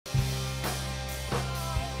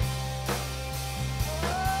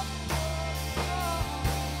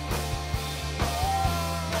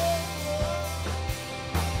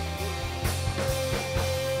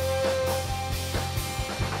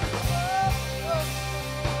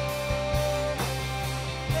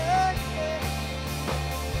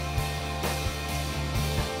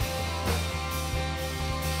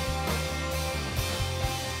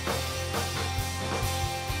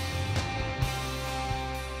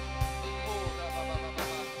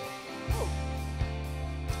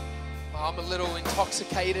I'm a little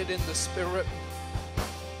intoxicated in the spirit.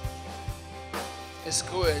 It's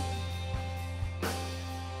good.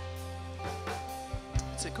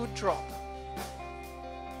 It's a good drop.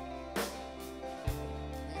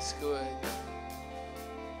 It's good.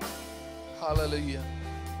 Hallelujah.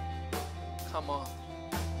 Come on.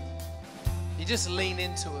 You just lean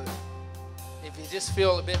into it. If you just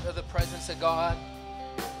feel a bit of the presence of God,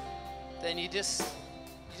 then you just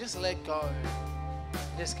let go.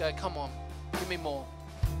 Just go, come on, give me more.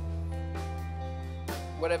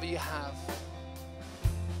 Whatever you have,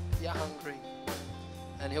 you're hungry,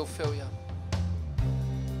 and He'll fill you.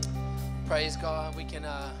 Praise God. We can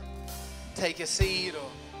take a seat,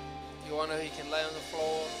 or if you want to, you can lay on the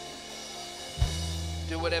floor.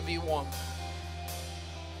 Do whatever you want.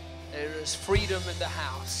 There is freedom in the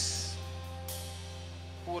house.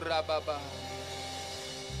 Urababa.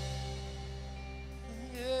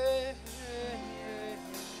 Yeah.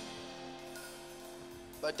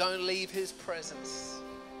 But don't leave His presence.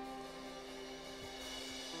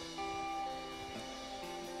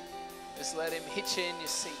 Just let Him hit you in your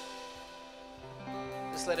seat.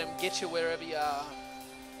 Just let Him get you wherever you are.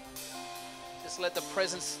 Just let the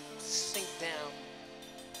presence sink down.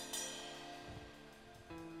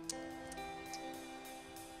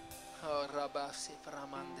 Oh, Rabasi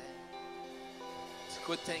Paramande. It's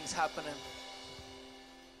good things happening.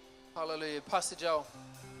 Hallelujah. Pastor Joe,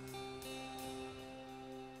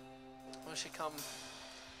 why don't you come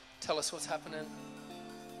tell us what's happening?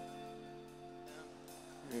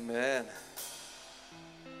 Amen.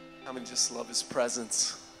 How many just love His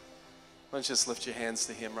presence? Why don't you just lift your hands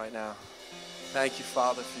to Him right now? Thank you,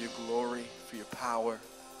 Father, for your glory, for your power.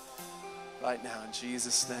 Right now, in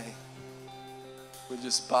Jesus' name. We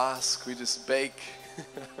just bask, we just bake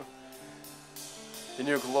in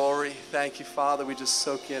your glory. Thank you, Father. We just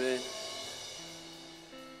soak it in.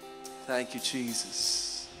 Thank you,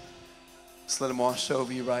 Jesus. Just let Him wash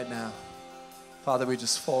over you right now. Father, we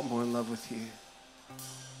just fall more in love with you.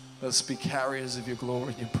 Let us be carriers of your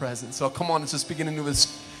glory and your presence. So come on, it's just beginning to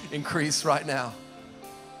increase right now.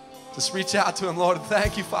 Just reach out to Him, Lord, and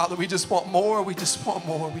thank you, Father. We just want more. We just want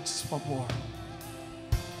more. We just want more.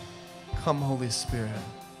 Come, Holy Spirit.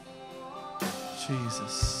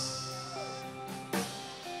 Jesus.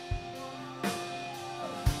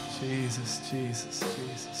 Jesus, Jesus,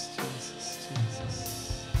 Jesus, Jesus,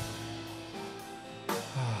 Jesus.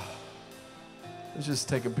 Let's just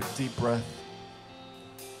take a big, deep breath.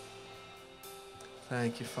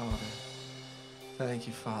 Thank you, Father. Thank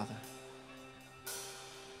you, Father.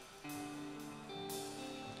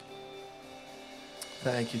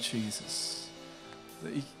 Thank you, Jesus.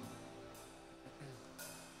 You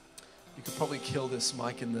could probably kill this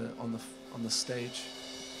mic on the stage.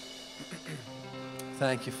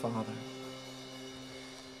 Thank you, Father.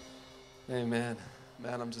 Amen.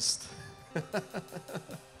 Man, I'm just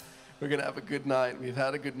we're gonna have a good night. We've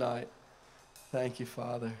had a good night. Thank you,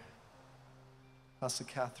 Father. Pastor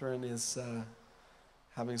Catherine is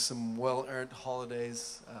having some well-earned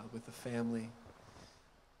holidays with the family,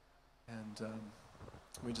 and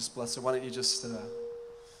we just bless her. Why don't you just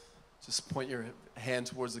point your hand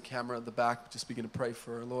towards the camera at the back. Just begin to pray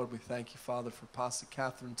for her. Lord, we thank you, Father, for Pastor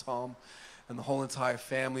Catherine, Tom, and the whole entire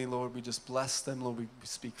family. Lord, we just bless them. Lord, we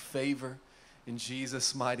speak favor in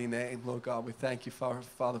Jesus' mighty name. Lord God, we thank you, Father,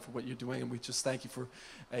 for what you're doing, and we just thank you for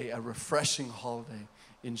a refreshing holiday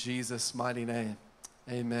in Jesus' mighty name.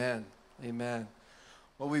 Amen. Amen.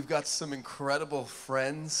 Well, we've got some incredible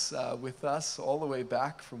friends with us all the way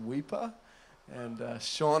back from WEPA. And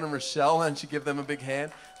Sean and Rochelle, why don't you give them a big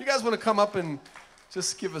hand? If you guys want to come up and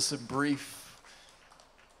just give us a brief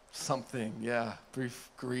something, brief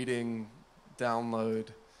greeting, download.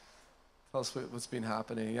 Tell us what's been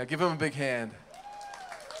happening. Yeah, give them a big hand.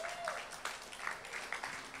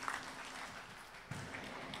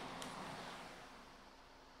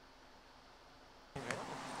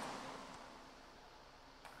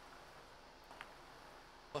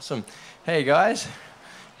 Awesome. Hey guys.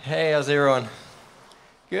 Hey, how's everyone?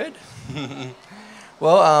 Good?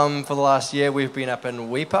 Well, for the last year we've been up in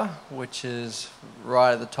WEPA, which is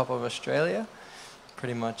right at the top of Australia.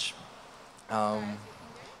 Pretty much,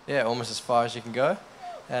 almost as far as you can go.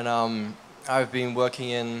 And I've been working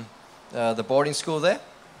in the boarding school there,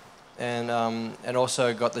 and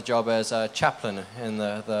also got the job as a chaplain in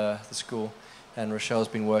the school. And Rochelle's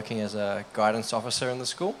been working as a guidance officer in the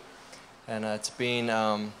school. And it's been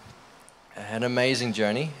an amazing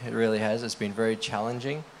journey. It really has. It's been very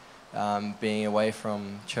challenging being away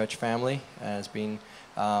from church family, and it's been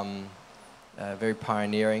very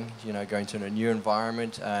pioneering, going to a new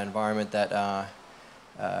environment that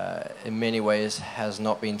in many ways has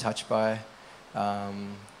not been touched by the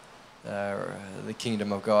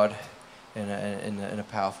kingdom of God in a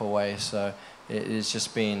powerful way. So it has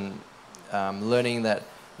just been learning that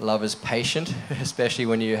love is patient, especially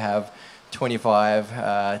when you have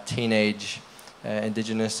 25 teenage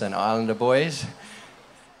Indigenous and Islander boys.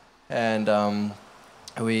 And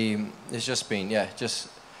it's just been, just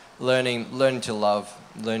learning to love,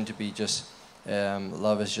 learn to be just,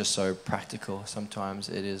 love is just so practical. Sometimes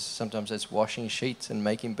it's washing sheets and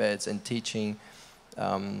making beds and teaching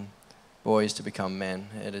boys to become men.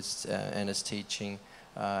 It is, and it's teaching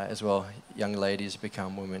as well young ladies to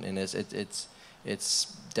become women. And it's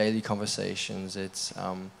daily conversations. It's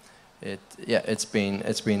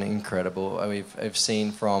been incredible. I've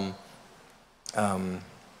seen from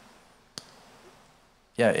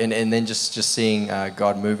and then just seeing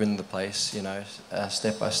God move in the place,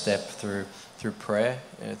 step by step through prayer,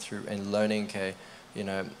 and learning,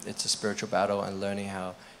 it's a spiritual battle, and learning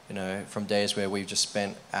how, from days where we've just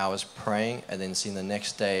spent hours praying and then seeing the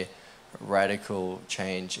next day radical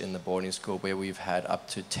change in the boarding school where we've had up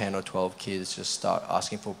to 10 or 12 kids just start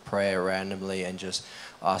asking for prayer randomly and just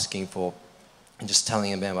asking for, and just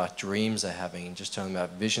telling them about dreams they're having, and just telling them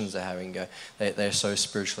about visions they're having. They're so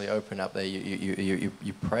spiritually open up there.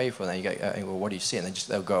 You pray for them. You go, well, what do you see? And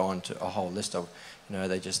they'll go on to a whole list of,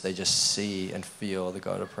 they just see and feel the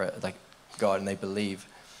God of prayer, like God, and they believe.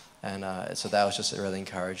 And so that was just really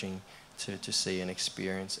encouraging to see and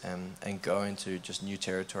experience, and go into just new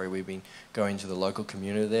territory. We've been going to the local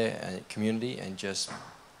community and just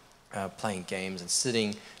playing games and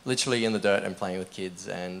sitting literally in the dirt and playing with kids.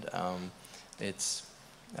 And it's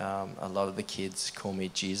a lot of the kids call me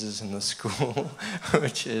Jesus in the school,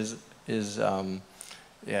 which is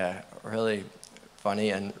really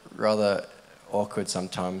funny and rather awkward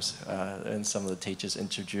sometimes. And some of the teachers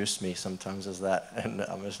introduce me sometimes as that, and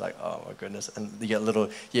I'm just like, oh my goodness. And you get little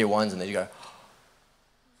year ones, and then you go,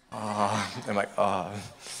 oh, I'm like, oh,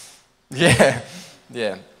 yeah.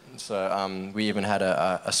 So we even had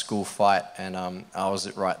a school fight, and I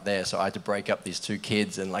was right there, so I had to break up these two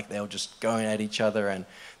kids, and like they were just going at each other, and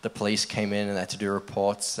the police came in and they had to do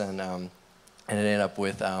reports, and it ended up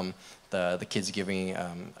with the kids giving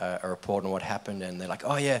a report on what happened, and they're like,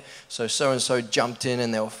 oh yeah, so and so jumped in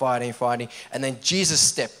and they were fighting, and then Jesus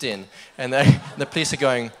stepped in, and the police are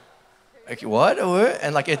going, okay, what?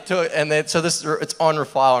 And like it took, and then it's on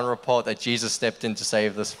file and report that Jesus stepped in to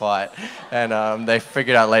save this fight, and they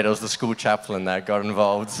figured out later it was the school chaplain that got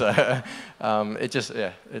involved. So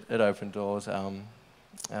it opened doors.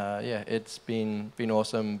 It's been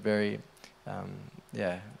awesome. Very,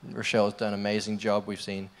 Rochelle's done an amazing job. We've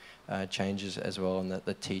seen changes as well, and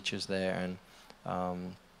the teachers there,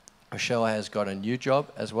 and Rochelle has got a new job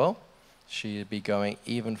as well. She'll be going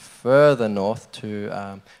even further north to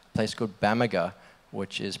a place called Bamaga,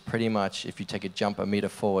 which is pretty much, if you take a jump a meter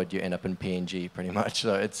forward, you end up in PNG pretty much.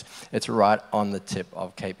 So it's right on the tip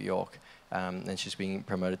of Cape York, and she's being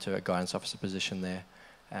promoted to a guidance officer position there.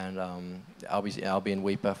 And I'll be in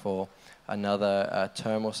Weipa for another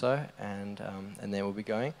term or so, and then we'll be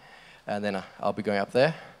going, and then I'll be going up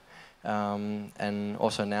there, and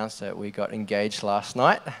also announced that we got engaged last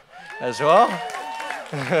night as well.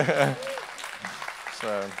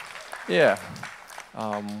 So,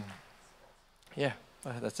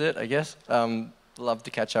 that's it, I guess. Love to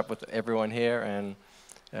catch up with everyone here, and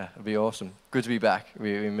it'll be awesome. Good to be back.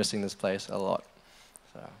 We've been missing this place a lot.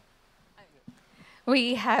 So.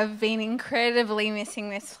 We have been incredibly missing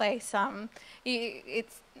this place. I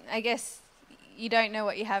guess you don't know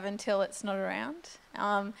what you have until it's not around.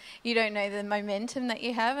 You don't know the momentum that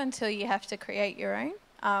you have until you have to create your own.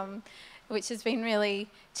 Which has been really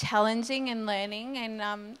challenging and learning.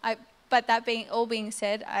 And but that being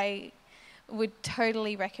said, I would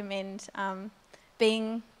totally recommend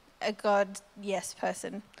being a God yes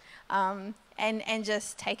person, and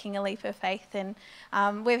just taking a leap of faith. And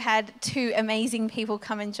we've had two amazing people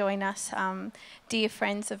come and join us, dear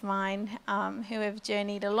friends of mine who have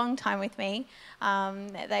journeyed a long time with me.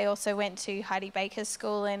 They also went to Heidi Baker's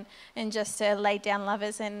school and just laid down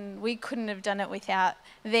lovers, and we couldn't have done it without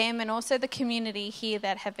them, and also the community here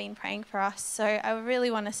that have been praying for us. So I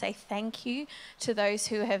really want to say thank you to those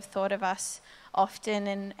who have thought of us often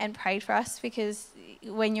and prayed for us, because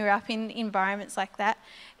when you're up in environments like that,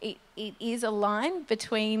 it is a line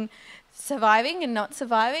between surviving and not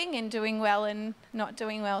surviving, and doing well and not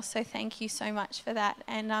doing well. So thank you so much for that.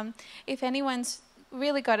 And if anyone's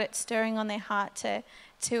really got it stirring on their heart to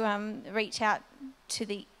reach out to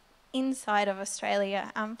the inside of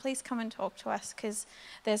Australia, please come and talk to us, because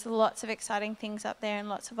there's lots of exciting things up there and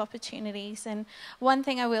lots of opportunities. And one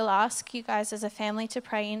thing I will ask you guys as a family to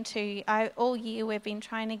pray into, all year we've been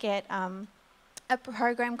trying to get a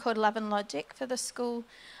program called Love and Logic for the school.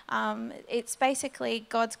 It's basically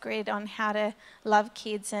God's grid on how to love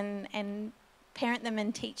kids and parent them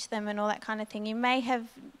and teach them and all that kind of thing. You may have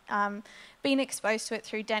been exposed to it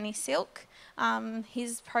through Danny Silk,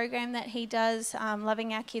 his program that he does,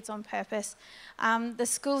 Loving Our Kids on Purpose. The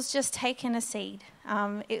school's just taken a seed.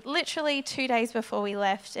 It literally 2 days before we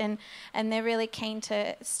left, and they're really keen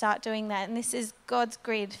to start doing that. And this is God's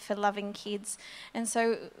grid for loving kids. And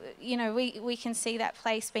so, you know, we can see that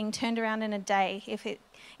place being turned around in a day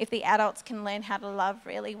if the adults can learn how to love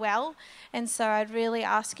really well. And so I'd really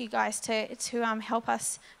ask you guys to help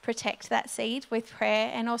us protect that seed with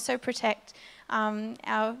prayer, and also protect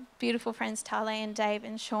our beautiful friends Tale and Dave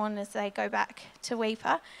and Sean as they go back to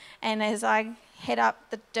Weipa, and as I head up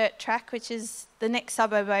the dirt track, which is the next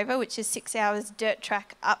suburb over, which is 6 hours dirt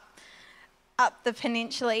track up the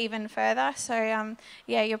peninsula even further. So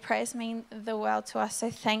your prayers mean the world to us, so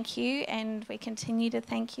thank you, and we continue to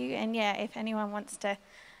thank you. And if anyone wants to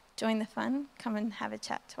join the fun, come and have a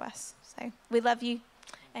chat to us. So we love you,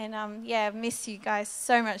 and miss you guys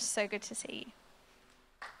so much. So good to see you.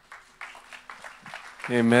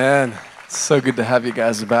 Amen. It's so good to have you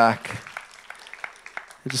guys back.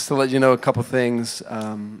 Just to let you know a couple things,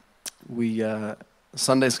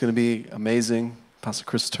 Sunday's going to be amazing. Pastor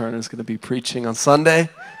Chris Turner is going to be preaching on Sunday.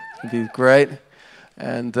 It's going to be great.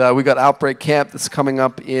 And we got Outbreak Camp that's coming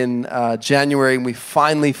up in January, and we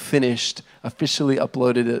finally officially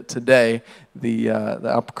uploaded it today, the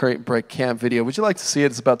Outbreak Camp video. Would you like to see it?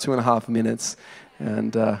 It's about 2.5 minutes.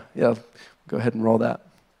 And go ahead and roll that.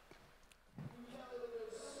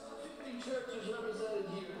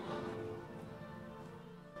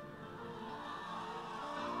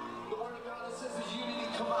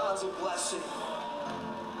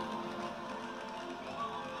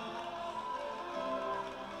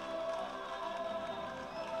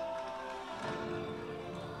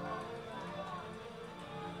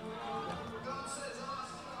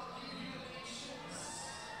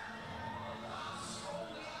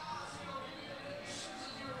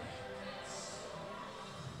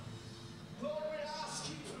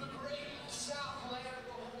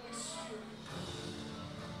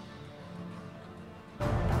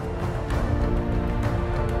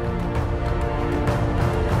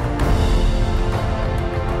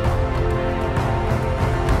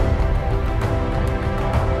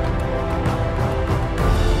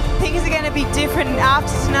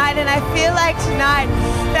 After tonight, and I feel like tonight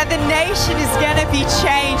that the nation is going to be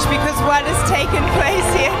changed because what has taken place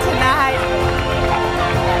here tonight.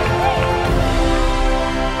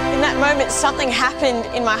 In that moment, something happened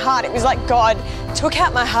in my heart. It was like God took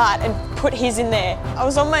out my heart and put his in there. I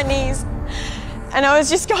was on my knees and I was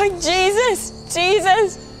just going, Jesus,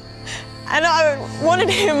 Jesus. And I wanted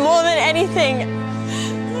him more than anything.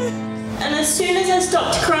 And as soon as I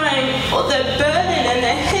stopped crying, all the burden and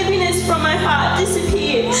the heaviness from my heart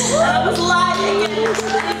disappeared, and I was light again.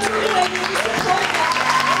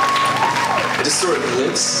 I just saw a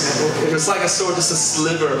glimpse. It was like I saw just a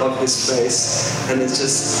sliver of his face, and it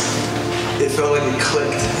felt like it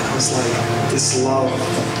clicked. And I was like, this love,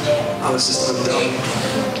 I was just undone.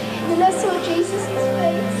 And then I saw Jesus'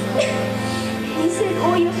 face. He said,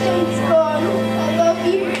 all your pain's gone. I love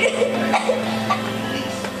you.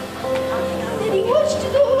 He watched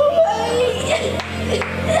it all away.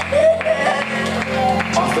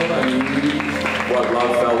 I thought I knew what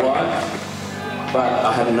love felt like, but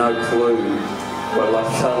I had no clue what love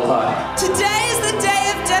felt like. Today is the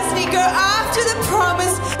day of destiny. Go after the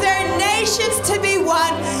promise. There are nations to be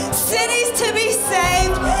won, cities to be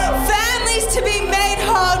saved, families to be made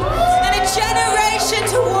whole, and a generation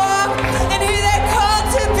to walk in who they're called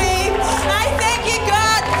to be. And I thank you,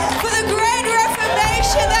 God, for the great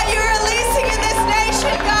reformation that you're releasing in this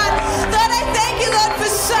nation, God. Lord, I thank you, Lord,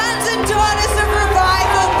 for sons and daughters of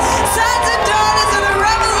revival, sons and daughters of the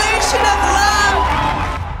revolution of love.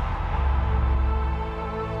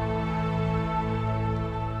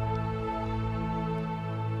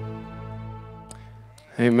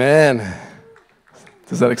 Amen.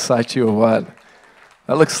 Does that excite you or what?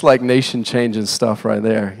 That looks like nation-changing stuff right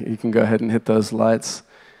there. You can go ahead and hit those lights.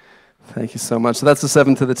 Thank you so much. So that's the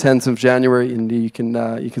 7th to the 10th of January, and you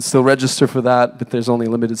can still register for that, but there's only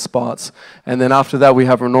limited spots. And then after that, we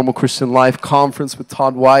have our Normal Christian Life Conference with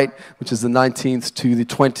Todd White, which is the 19th to the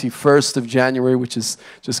 21st of January, which is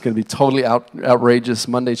just going to be totally outrageous.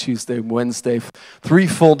 Monday, Tuesday, Wednesday, 3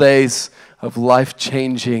 full days of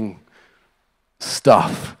life-changing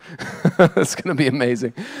stuff. It's going to be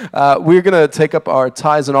amazing. We're going to take up our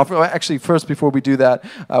tithes and offering. Actually, first, before we do that,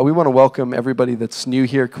 we want to welcome everybody that's new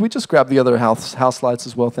here. Could we just grab the other house lights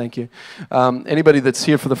as well? Thank you. Anybody that's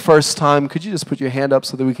here for the first time, could you just put your hand up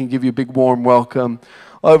so that we can give you a big warm welcome?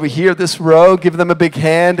 Over here, this row, give them a big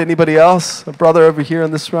hand. Anybody else? A brother over here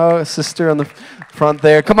in this row, a sister on the front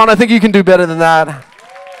there. Come on, I think you can do better than that.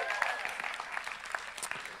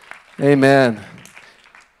 Amen.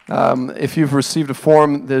 If you've received a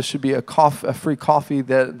form, there should be a free coffee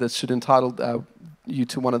that should entitle you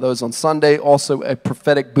to one of those on Sunday. Also, a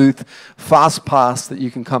prophetic booth fast pass that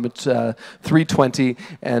you can come at 3:20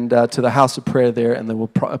 and to the house of prayer there, and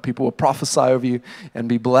people will prophesy over you and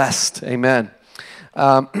be blessed. Amen.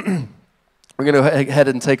 We're going to go ahead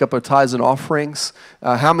and take up our tithes and offerings.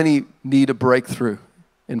 How many need a breakthrough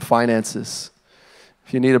in finances?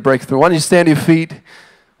 If you need a breakthrough, why don't you stand to your feet?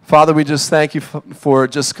 Father, we just thank you for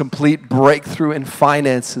just complete breakthrough in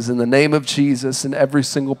finances in the name of Jesus in every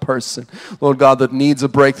single person, Lord God, that needs a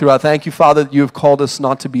breakthrough. I thank you, Father, that you have called us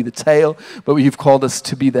not to be the tail, but you've called us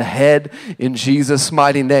to be the head in Jesus'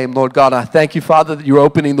 mighty name. Lord God, I thank you, Father, that you're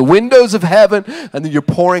opening the windows of heaven and that you're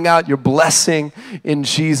pouring out your blessing in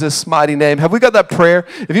Jesus' mighty name. Have we got that prayer?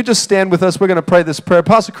 If you just stand with us, we're going to pray this prayer.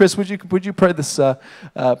 Pastor Chris, would you pray this prayer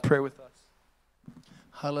with us?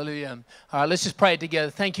 Hallelujah. All right, let's just pray it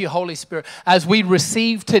together. Thank you, Holy Spirit. As we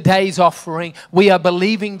receive today's offering, we are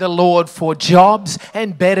believing the Lord for jobs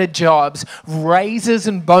and better jobs, raises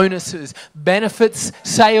and bonuses, benefits,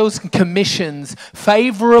 sales and commissions,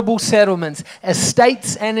 favorable settlements,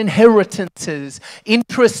 estates and inheritances,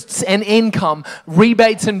 interests and income,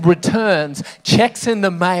 rebates and returns, checks in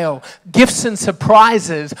the mail, gifts and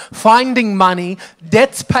surprises, finding money,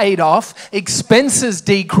 debts paid off, expenses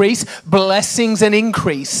decrease, blessings and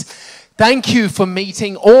increase. Thank you for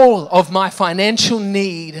meeting all of my financial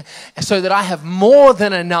need so that I have more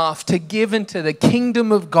than enough to give into the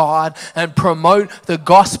kingdom of God and promote the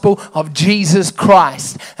gospel of Jesus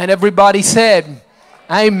Christ. And everybody said,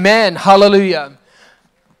 amen. Hallelujah.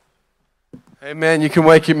 Amen. You can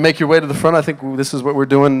make your way to the front. I think this is what we're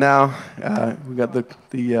doing now. We got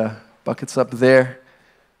the buckets up there.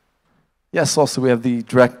 Yes, also we have the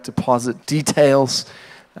direct deposit details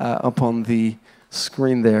up on the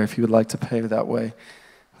screen there if you would like to pay that way.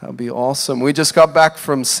 That would be awesome. We just got back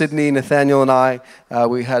from Sydney, Nathaniel and I.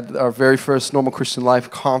 We had our very first Normal Christian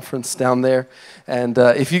Life conference down there. And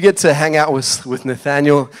if you get to hang out with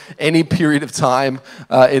Nathaniel any period of time,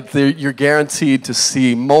 you're guaranteed to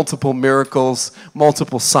see multiple miracles,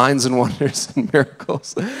 multiple signs and wonders and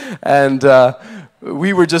miracles. And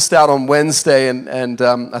we were just out on Wednesday, and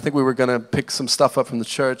I think we were going to pick some stuff up from the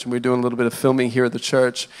church, and we were doing a little bit of filming here at the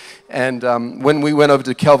church. And when we went over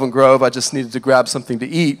to Kelvin Grove, I just needed to grab something to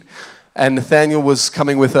eat. And Nathaniel was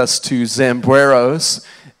coming with us to Zambreros,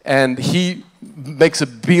 and he makes a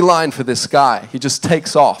beeline for this guy. He just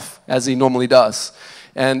takes off, as he normally does.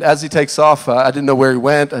 And as he takes off, I didn't know where he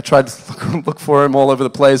went. I tried to look for him all over the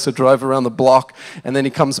place. I drove around the block, and then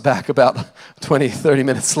he comes back about 20, 30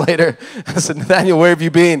 minutes later. I said, Nathaniel, where have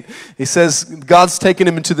you been? He says, God's taken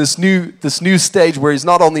him into this new stage where he's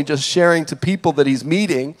not only just sharing to people that he's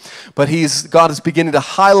meeting, but God is beginning to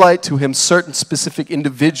highlight to him certain specific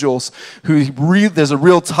individuals who there's a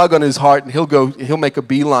real tug on his heart, and he'll make a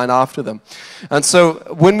beeline after them. And so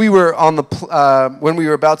when we were when we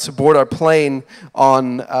were about to board our plane on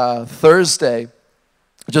Thursday,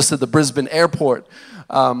 just at the Brisbane airport,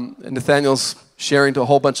 and Nathaniel's sharing to a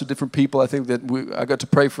whole bunch of different people. I think that I got to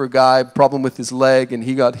pray for a guy, problem with his leg, and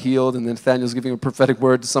he got healed, and then Nathaniel's giving a prophetic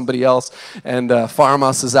word to somebody else, and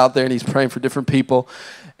Pharmas is out there, and he's praying for different people.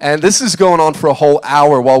 And this is going on for a whole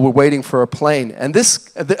hour while we're waiting for a plane. And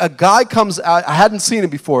a guy comes out. I hadn't seen him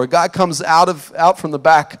before. A guy comes out from the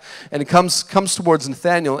back, and he comes towards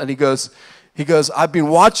Nathaniel, and he goes, I've been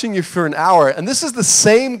watching you for an hour. And this is the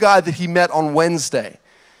same guy that he met on Wednesday.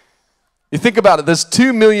 You think about it. There's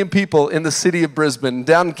 2 million people in the city of Brisbane.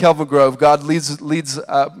 Down in Kelvin Grove, God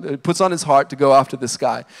puts on his heart to go after this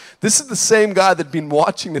guy. This is the same guy that had been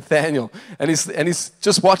watching Nathaniel. And he's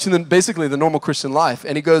just watching basically the Normal Christian Life.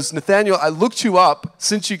 And he goes, Nathaniel, I looked you up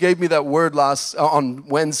since you gave me that word on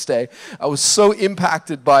Wednesday. I was so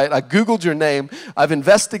impacted by it. I Googled your name. I've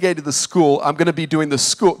investigated the school. I'm going to be doing the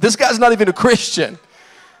school. This guy's not even a Christian.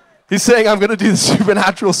 He's saying, I'm going to do the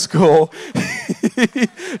supernatural school.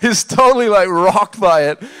 He's totally like rocked by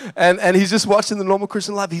it. And he's just watching the Normal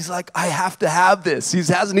Christian Life. He's like, I have to have this. He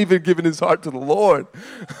hasn't even given his heart to the Lord.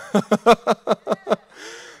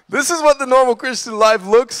 This is what the Normal Christian Life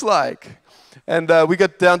looks like. And we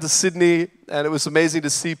got down to Sydney, and it was amazing to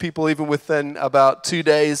see people even within about 2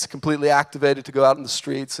 days completely activated to go out in the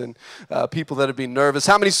streets, and people that had been nervous.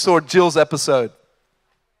 How many saw Jill's episode?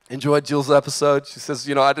 Enjoyed Jill's episode. She says,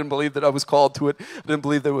 I didn't believe that I was called to it. I didn't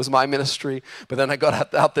believe that it was my ministry. But then I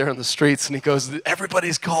got out there in the streets, and he goes,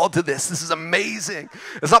 everybody's called to this. This is amazing.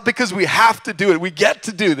 It's not because we have to do it. We get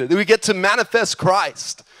to do that. We get to manifest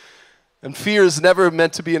Christ. And fear is never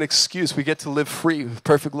meant to be an excuse. We get to live free with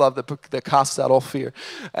perfect love that casts out all fear.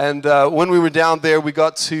 And when we were down there, we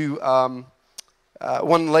got to,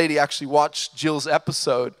 one lady actually watched Jill's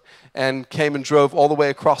episode and came and drove all the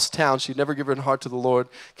way across town. She'd never given her heart to the Lord,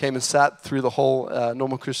 came and sat through the whole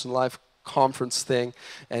Normal Christian Life conference thing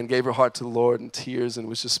and gave her heart to the Lord in tears, and it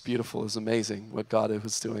was just beautiful. It was amazing what God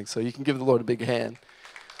was doing. So you can give the Lord a big hand.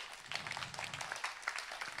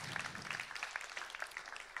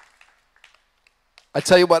 I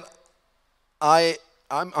tell you what,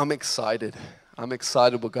 I'm excited. I'm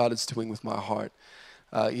excited what God is doing with my heart.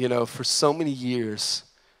 For so many years,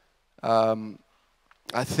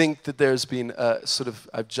 I think that there's been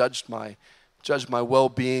I've judged my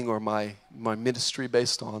well-being or my ministry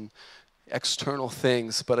based on external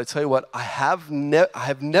things. But I tell you what, I have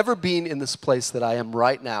never been in this place that I am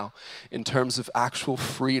right now in terms of actual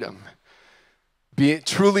freedom. I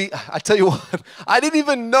tell you what, I didn't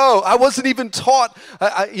even know. I wasn't even taught.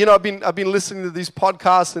 I've been listening to these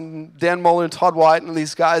podcasts and Dan Mohler and Todd White and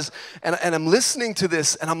these guys, and I'm listening to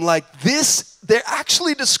this, and I'm like, they're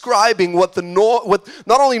actually describing what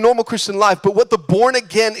not only normal Christian life, but what the born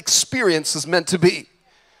again experience is meant to be.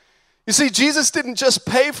 You see, Jesus didn't just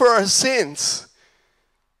pay for our sins.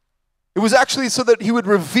 It was actually so that he would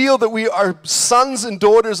reveal that we are sons and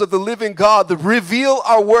daughters of the living God, that reveal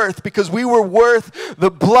our worth because we were worth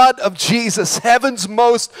the blood of Jesus, heaven's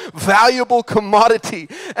most valuable commodity,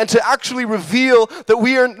 and to actually reveal that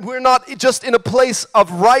we're not just in a place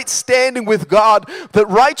of right standing with God, that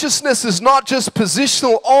righteousness is not just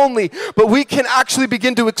positional only, but we can actually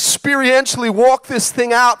begin to experientially walk this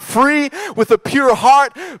thing out free with a pure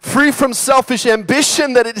heart, free from selfish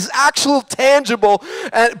ambition, that it is actual tangible,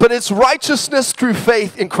 but it's righteousness through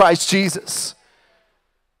faith in Christ Jesus.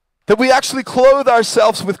 That we actually clothe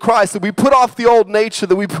ourselves with Christ, that we put off the old nature,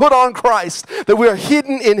 that we put on Christ, that we are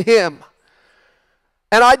hidden in Him.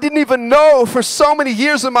 And I didn't even know for so many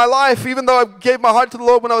years in my life, even though I gave my heart to the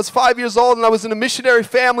Lord when I was 5 years old and I was in a missionary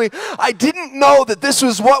family, I didn't know that this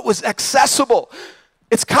was what was accessible.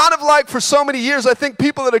 It's kind of like for so many years, I think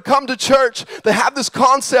people that have come to church, they have this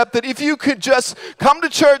concept that if you could just come to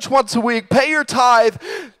church once a week, pay your tithe,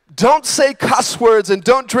 don't say cuss words, and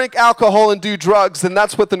don't drink alcohol and do drugs, then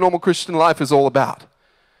that's what the normal Christian life is all about.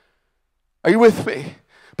 Are you with me?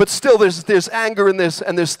 But still, there's anger in this,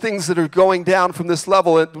 and there's things that are going down from this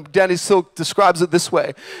level. And Danny Silk describes it this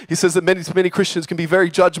way. He says that many Christians can be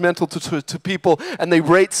very judgmental to people, and they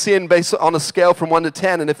rate sin based on a scale from 1 to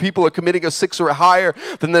 10. And if people are committing a 6 or higher,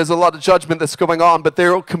 then there's a lot of judgment that's going on, but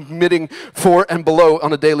they're committing 4 and below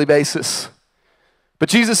on a daily basis. But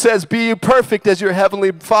Jesus says, be you perfect as your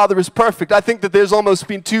heavenly Father is perfect. I think that there's almost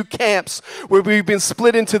been 2 camps where we've been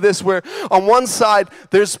split into this, where on one side,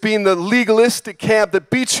 there's been the legalistic camp that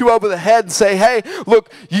beats you over the head and say, hey,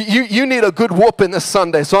 look, you need a good whooping this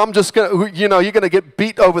Sunday, so I'm just going to, you're going to get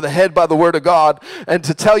beat over the head by the Word of God, and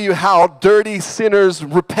to tell you how dirty sinners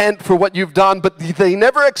repent for what you've done, but they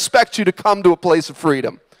never expect you to come to a place of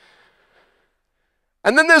freedom.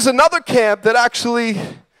 And then there's another camp that actually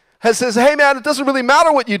says, hey man, it doesn't really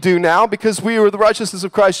matter what you do now because we are the righteousness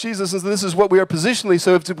of Christ Jesus, and this is what we are positionally.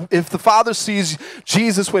 So if the Father sees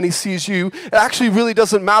Jesus when He sees you, it actually really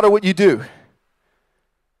doesn't matter what you do.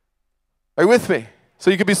 Are you with me?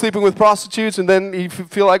 So you could be sleeping with prostitutes and then you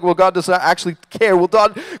feel like, well, God does not actually care. Well,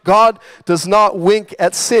 God does not wink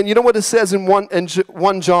at sin. You know what it says in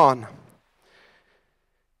 1 John?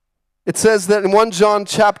 It says that in 1 John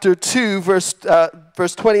chapter 2, verse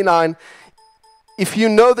 29, if you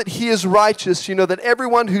know that He is righteous, you know that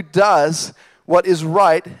everyone who does what is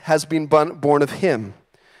right has been born of Him.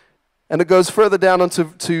 And it goes further down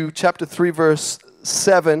to chapter 3, verse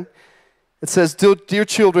 7. It says, dear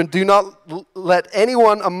children, do not let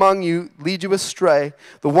anyone among you lead you astray.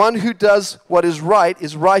 The one who does what is right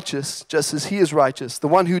is righteous, just as he is righteous. The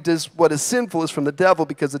one who does what is sinful is from the devil,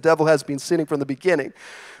 because the devil has been sinning from the beginning.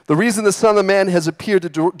 The reason the Son of Man has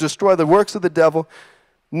appeared to destroy the works of the devil.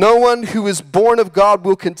 No one who is born of God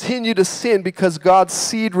will continue to sin, because God's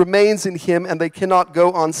seed remains in him, and they cannot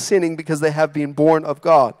go on sinning because they have been born of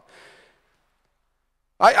God.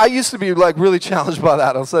 I used to be like really challenged by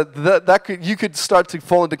that. I said you could start to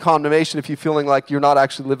fall into condemnation if you're feeling like you're not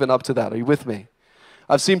actually living up to that. Are you with me?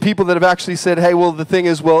 I've seen people that have actually said, hey, well, the thing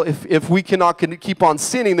is, well, if we cannot keep on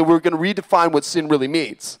sinning, then we're going to redefine what sin really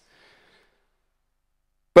means.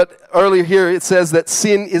 But earlier here it says that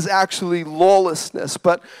sin is actually lawlessness.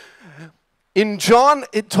 But in John,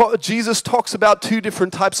 Jesus talks about two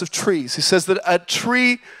different types of trees. He says that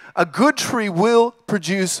a good tree will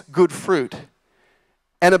produce good fruit,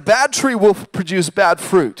 and a bad tree will produce bad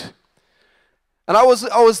fruit. And I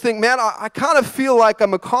was thinking, man, I kind of feel like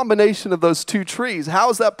I'm a combination of those two trees. How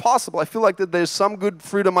is that possible? I feel like that there's some good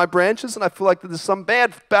fruit on my branches, and I feel like that there's some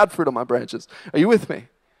bad fruit on my branches. Are you with me?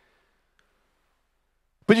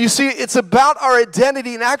 But you see, it's about our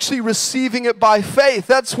identity and actually receiving it by faith.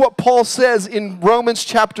 That's what Paul says in Romans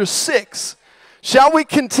chapter 6. Shall we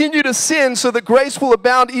continue to sin so that grace will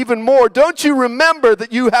abound even more? Don't you remember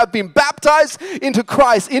that you have been baptized into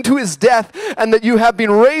Christ, into his death, and that you have been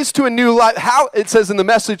raised to a new life? How, it says in the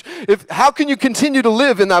message, how can you continue to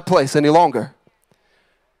live in that place any longer?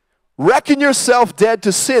 Reckon yourself dead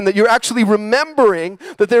to sin, that you're actually remembering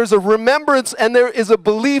that there's a remembrance and there is a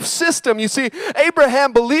belief system. You see,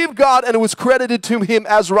 Abraham believed God and it was credited to him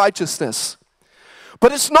as righteousness.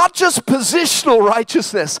 But it's not just positional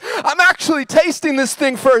righteousness. I'm actually tasting this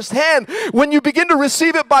thing firsthand. When you begin to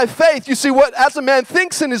receive it by faith, you see what, as a man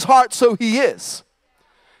thinks in his heart, so he is.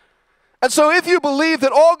 And so if you believe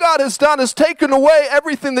that all God has done is taken away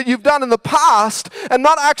everything that you've done in the past, and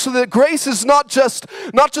not actually that grace is not just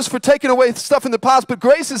for taking away stuff in the past, but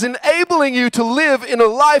grace is enabling you to live in a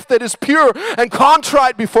life that is pure and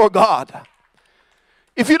contrite before God.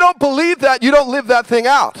 If you don't believe that, you don't live that thing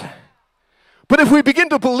out. But if we begin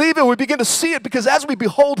to believe it, we begin to see it, because as we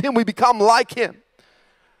behold him, we become like him.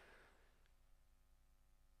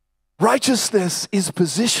 Righteousness is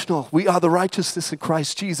positional. We are the righteousness in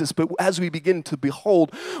Christ Jesus. But as we begin to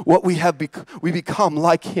behold what we have, we become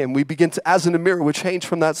like him. We begin to, as in a mirror, we change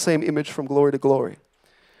from that same image from glory to glory.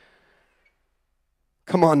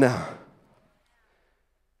 Come on now.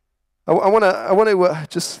 I want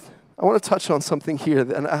to touch on something here,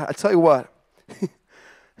 and I tell you what,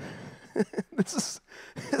 it's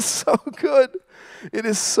so good. It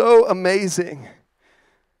is so amazing.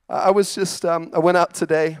 I went out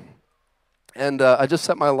today. And I just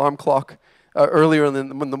set my alarm clock earlier in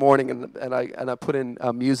the morning, and I put in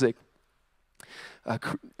music,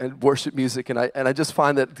 and worship music, and I just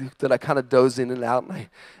find that I kind of doze in and out,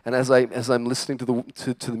 and as I'm listening to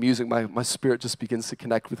the music, my spirit just begins to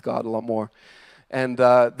connect with God a lot more. And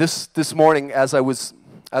this morning, as I was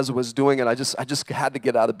doing it, I just had to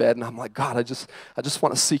get out of bed, and I'm like, God, I just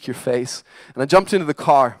want to seek your face, and I jumped into the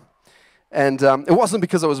car. And it wasn't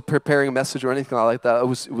because I was preparing a message or anything like that. It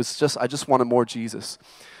was just, I just wanted more Jesus.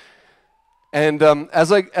 And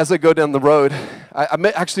as I go down the road, I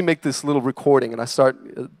actually make this little recording, and I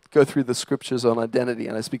go through the scriptures on identity,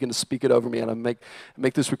 and I begin to speak it over me, and I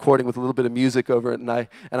make this recording with a little bit of music over it, and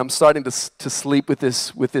I'm starting to sleep with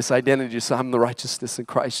this identity. So I'm the righteousness in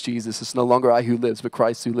Christ Jesus. It's no longer I who lives, but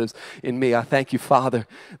Christ who lives in me. I thank you, Father,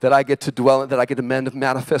 that I get to dwell, that I get to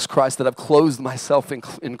manifest Christ, that I've clothed myself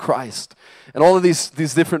in Christ. And all of these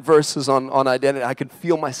different verses on identity, I can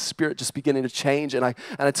feel my spirit just beginning to change, and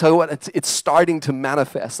I tell you what, it's starting to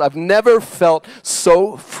manifest. I've never felt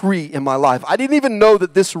so free in my life. I didn't even know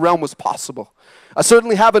that this realm was possible. I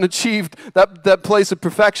certainly haven't achieved that place of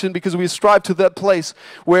perfection, because we strive to that place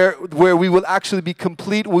where we will actually be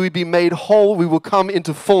complete, we will be made whole, we will come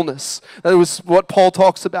into fullness. That was what Paul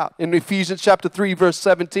talks about in Ephesians chapter 3, verse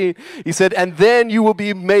 17. He said, and then you will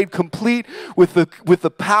be made complete with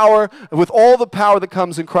the power, with all the power that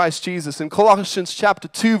comes in Christ Jesus. In Colossians chapter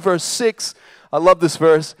 2, verse 6, I love this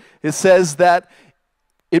verse. It says that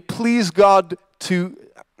it pleased God to,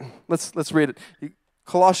 let's read it.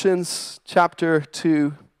 Colossians chapter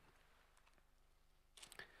 2.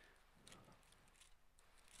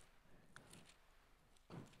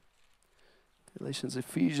 Galatians,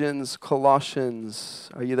 Ephesians, Colossians.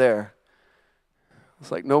 Are you there?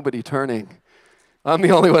 It's like nobody turning. I'm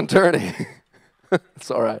the only one turning.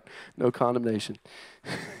 It's all right. No condemnation.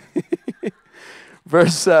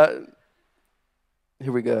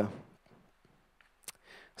 Here we go.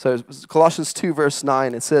 So Colossians 2, verse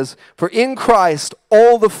 9, it says, for in Christ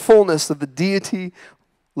all the fullness of the deity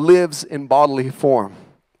lives in bodily form.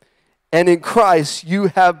 And in Christ you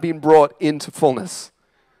have been brought into fullness.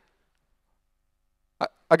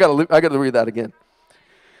 I got to read that again.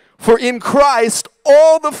 For in Christ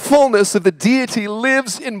all the fullness of the deity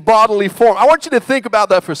lives in bodily form. I want you to think about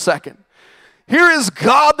that for a second. Here is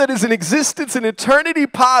God that is in existence in eternity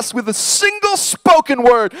past, with a single spoken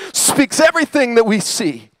word speaks everything that we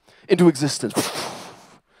see into existence.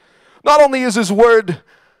 Not only is his word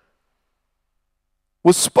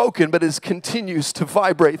was spoken, but it continues to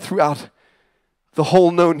vibrate throughout the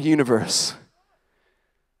whole known universe.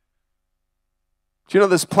 Do you know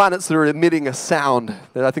there's planets that are emitting a sound?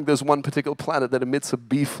 I think there's one particular planet that emits a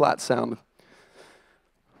B-flat sound.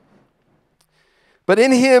 But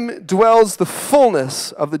in him dwells the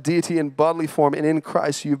fullness of the deity in bodily form, and in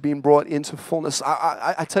Christ you've been brought into fullness.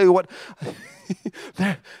 I tell you what,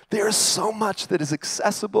 there is so much that is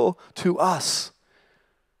accessible to us.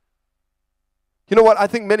 You know what? I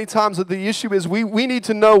think many times that the issue is we need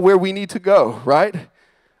to know where we need to go, right?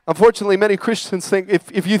 Unfortunately, many Christians think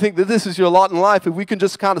if you think that this is your lot in life, if we can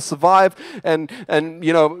just kind of survive and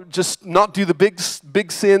just not do the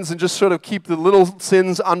big sins and just sort of keep the little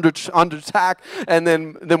sins under attack, and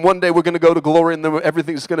then one day we're going to go to glory and then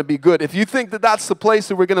everything's going to be good. If you think that that's the place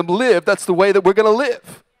that we're going to live, that's the way that we're going to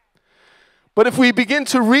live. But if we begin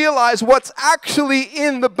to realize what's actually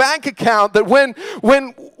in the bank account, that when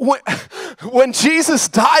Jesus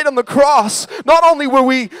died on the cross, not only were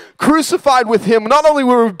we crucified with him, not only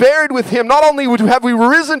were we buried with him, not only have we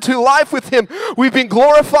risen to life with him, we've been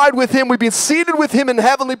glorified with him, we've been seated with him in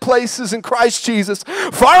heavenly places in Christ Jesus,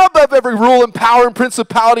 far above every rule and power and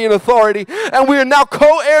principality and authority. And we are now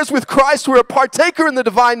co-heirs with Christ. We're a partaker in the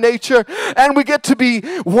divine nature, and we get to be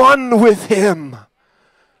one with him.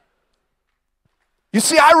 You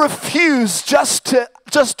see, I refuse just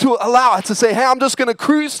to allow it to say, hey, I'm just going to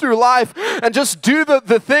cruise through life and just do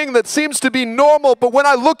the thing that seems to be normal. But when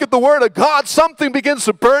I look at the Word of God, something begins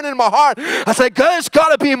to burn in my heart. I say, God, there's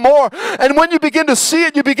got to be more. And when you begin to see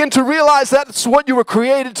it, you begin to realize that's what you were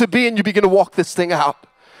created to be, and you begin to walk this thing out.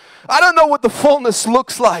 I don't know what the fullness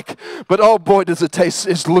looks like, but oh boy, does it taste,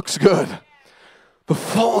 it looks good. The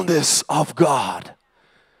fullness of God.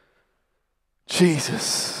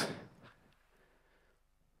 Jesus.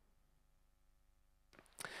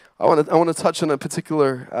 I want to touch on a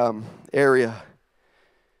particular area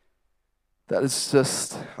that is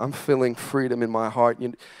just, I'm feeling freedom in my heart.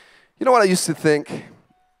 You know what I used to think?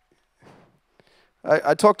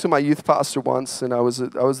 I talked to my youth pastor once, and I was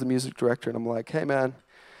the music director, and I'm like, hey man,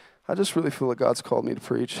 I just really feel like God's called me to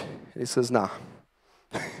preach. And he says, nah,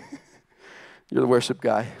 you're the worship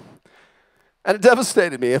guy. And it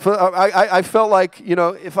devastated me. I felt like,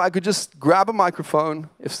 if I could just grab a microphone,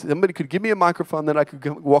 if somebody could give me a microphone, then I could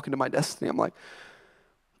walk into my destiny. I'm like,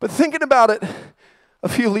 but thinking about it a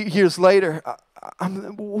few years later,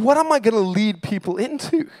 what am I going to lead people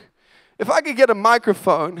into? If I could get a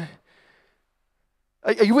microphone,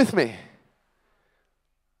 are you with me?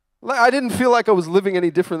 I didn't feel like I was living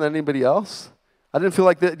any different than anybody else. I didn't feel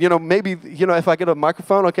like that, maybe, if I get a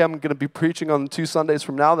microphone, okay, I'm going to be preaching on 2 Sundays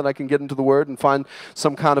from now, then I can get into the Word and find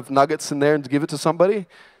some kind of nuggets in there and give it to somebody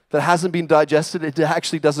that hasn't been digested. It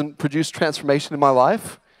actually doesn't produce transformation in my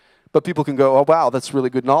life. But people can go, oh, wow, that's really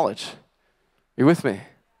good knowledge. You're with me?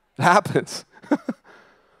 It happens.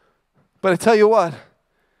 But I tell you what,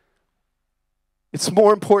 it's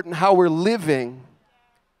more important how we're living,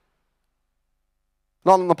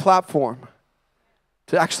 not on the platform,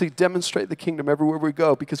 to actually demonstrate the kingdom everywhere we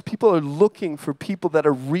go, because people are looking for people that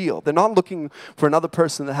are real. They're not looking for another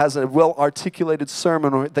person that has a well-articulated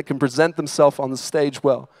sermon or that can present themselves on the stage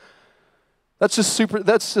well. That's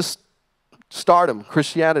just stardom,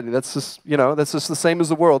 Christianity. That's just the same as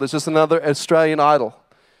the world. It's just another Australian Idol.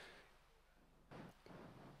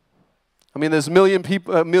 I mean, there's a million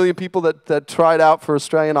people that tried out for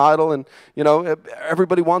Australian Idol, and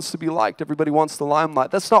everybody wants to be liked. Everybody wants the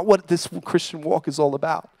limelight. That's not what this Christian walk is all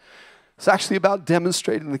about. It's actually about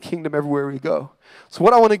demonstrating the kingdom everywhere we go. So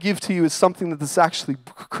what I want to give to you is something that's actually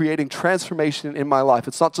creating transformation in my life.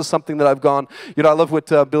 It's not just something that I've gone. I love what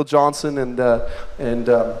Bill Johnson and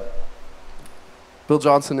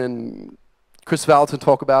Chris Vallotton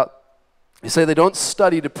talk about. They say they don't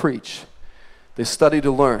study to preach. They study to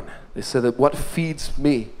learn. They say that what feeds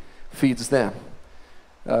me feeds them.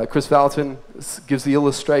 Chris Vallotton gives the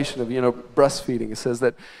illustration of breastfeeding. He says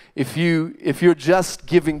that if you're just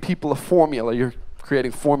giving people a formula, you're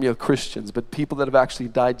creating formula Christians. But people that have actually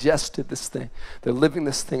digested this thing, they're living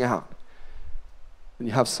this thing out, and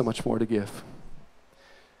you have so much more to give.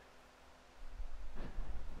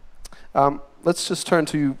 Let's just turn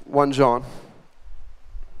to 1 John.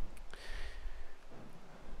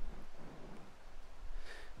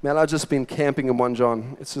 Man, I've just been camping in 1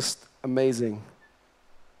 John. It's just amazing.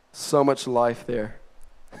 So much life there.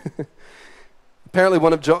 Apparently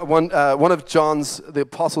one of John's, the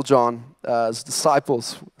Apostle John's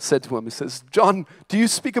disciples said to him, he says, John, do you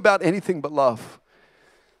speak about anything but love?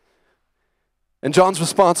 And John's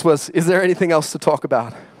response was, is there anything else to talk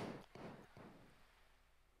about?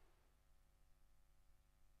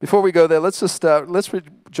 Before we go there, let's read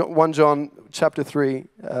 1 John chapter 3,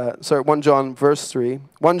 1 John verse 3,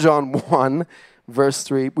 1 John 1 verse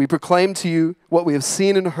 3, we proclaim to you what we have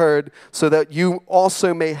seen and heard, so that you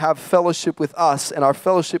also may have fellowship with us. And our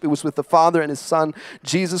fellowship, it was with the Father and His Son,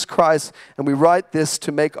 Jesus Christ. And we write this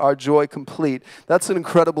to make our joy complete. That's an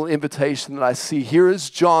incredible invitation that I see. Here is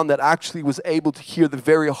John that actually was able to hear the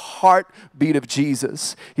very heartbeat of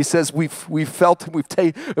Jesus. He says, we've felt Him, we've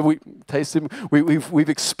tasted Him, we've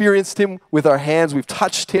experienced Him with our hands, we've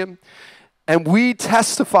touched Him. And we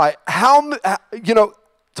testify,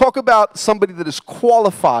 talk about somebody that is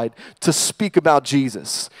qualified to speak about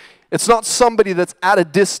Jesus. It's not somebody that's at a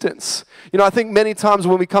distance. I think many times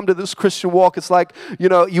when we come to this Christian walk, it's like,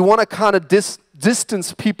 you want to kind of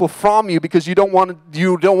distance people from you because you don't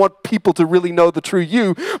want people to really know the true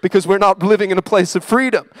you, because we're not living in a place of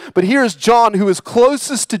freedom. But here's John, who is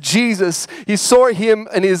closest to Jesus. He saw Him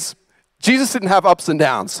and Jesus didn't have ups and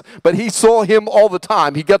downs, but he saw Him all the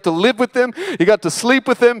time. He got to live with Him. He got to sleep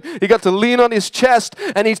with Him. He got to lean on His chest,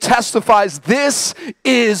 and he testifies, this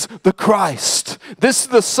is the Christ. This is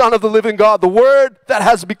the Son of the living God, the Word that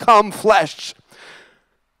has become flesh.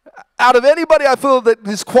 Out of anybody, I feel that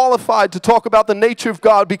is qualified to talk about the nature of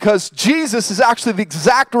God, because Jesus is actually the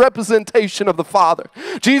exact representation of the Father.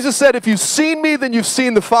 Jesus said, if you've seen me, then you've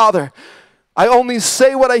seen the Father. I only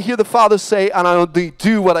say what I hear the Father say, and I only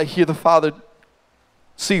do what I hear the Father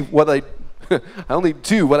see. I only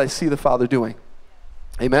do what I see the Father doing.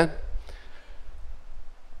 Amen.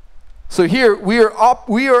 So here we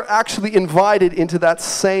are actually invited into that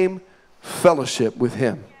same fellowship with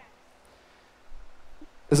Him.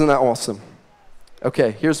 Isn't that awesome?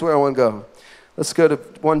 Okay, here's where I want to go. Let's go to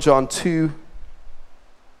 1 John 2.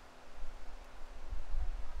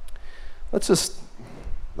 Let's just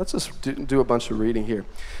do a bunch of reading here.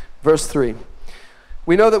 Verse 3.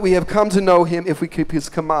 We know that we have come to know Him if we keep His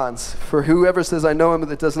commands. For whoever says, I know Him,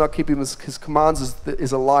 that does not keep His commands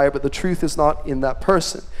is a liar, but the truth is not in that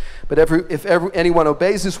person. But if anyone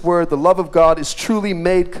obeys His word, the love of God is truly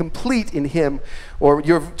made complete in him. Or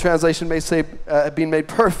your translation may say, being made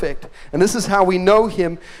perfect. And this is how we know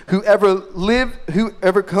Him.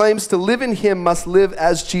 Whoever claims to live in Him must live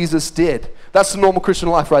as Jesus did. That's the normal Christian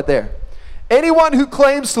life right there. Anyone who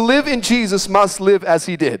claims to live in Jesus must live as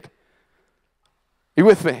He did. Are you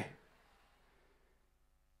with me?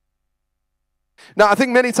 Now, I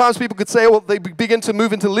think many times people could say, well, they begin to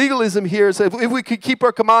move into legalism here. Say, if we could keep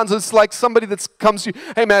our commands, it's like somebody that comes to you,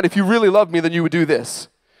 hey man, if you really love me, then you would do this.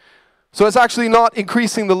 So it's actually not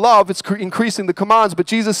increasing the love, it's increasing the commands. But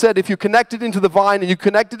Jesus said, if you're connected into the vine and you're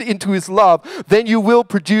connected into His love, then you will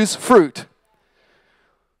produce fruit.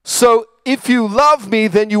 So if you love me,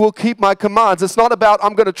 then you will keep my commands. It's not about,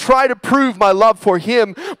 I'm going to try to prove my love for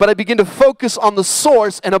Him, but I begin to focus on the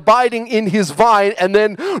source and abiding in His vine, and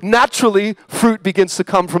then naturally fruit begins to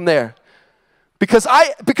come from there. Because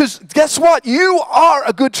guess what? You are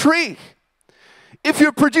a good tree. If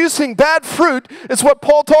you're producing bad fruit, it's what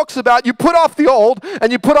Paul talks about. You put off the old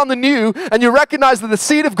and you put on the new, and you recognize that the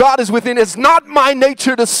seed of God is within. It's not my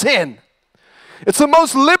nature to sin. It's the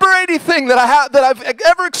most liberating thing that I've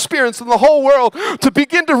ever experienced in the whole world, to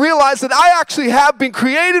begin to realize that I actually have been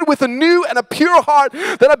created with a new and a pure heart,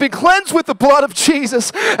 that I've been cleansed with the blood of Jesus,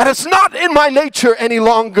 and it's not in my nature any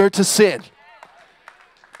longer to sin.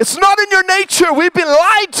 It's not in your nature. We've been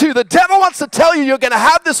lied to. The devil wants to tell you you're going to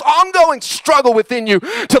have this ongoing struggle within you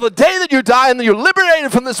till the day that you die, and then you're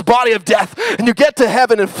liberated from this body of death, and you get to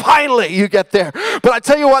heaven, and finally you get there. But I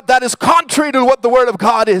tell you what, that is contrary to what the Word of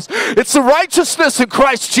God is. It's the righteousness in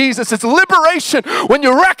Christ Jesus. It's liberation when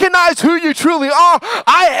you recognize who you truly are.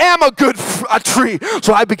 I am a tree,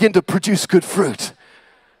 so I begin to produce good fruit.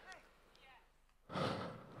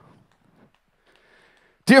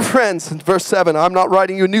 Dear friends, in verse 7, I'm not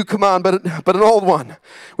writing you a new command, but an old one,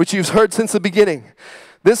 which you've heard since the beginning.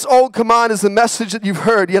 This old command is the message that you've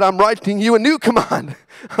heard, yet I'm writing you a new command.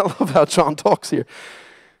 I love how John talks here.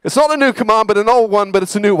 It's not a new command, but an old one, but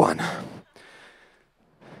it's a new one.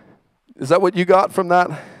 Is that what you got from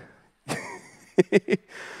that?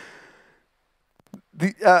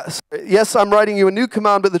 Yes, I'm writing you a new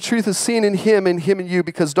command, but the truth is seen in Him and Him in you,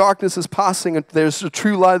 because darkness is passing and there's a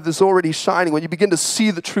true light that's already shining. When you begin to see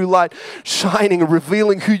the true light shining and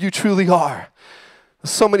revealing who you truly are.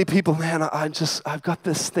 So many people, man, I've got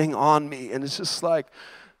this thing on me, and it's just like,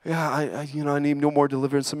 yeah, I need no more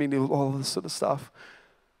deliverance. I mean, all this sort of stuff.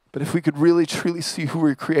 But if we could really truly see who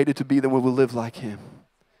we're created to be, then we will live like Him.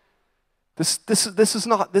 This is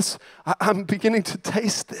not this. I'm beginning to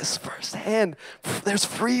taste this firsthand. There's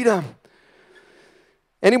freedom.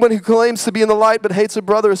 Anyone who claims to be in the light but hates a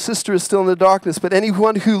brother or sister is still in the darkness. But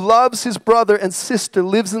anyone who loves his brother and sister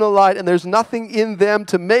lives in the light, and there's nothing in them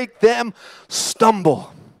to make them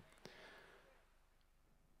stumble.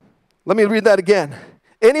 Let me read that again.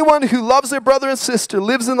 Anyone who loves their brother and sister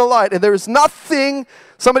lives in the light, and there is nothing,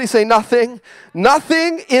 somebody say nothing,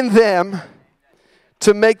 nothing in them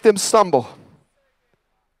to make them stumble.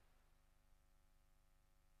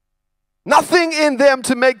 Nothing in them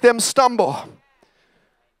to make them stumble.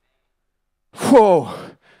 Whoa.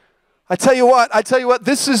 I tell you what,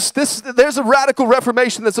 there's a radical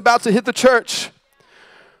reformation that's about to hit the church.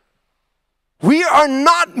 We are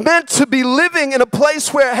not meant to be living in a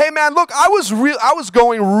place where, hey man, look, I was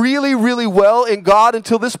going really, really well in God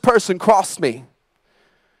until this person crossed me.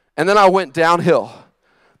 And then I went downhill.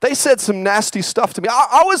 They said some nasty stuff to me.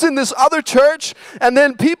 I was in this other church, and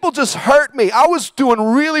then people just hurt me. I was doing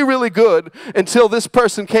really, really good until this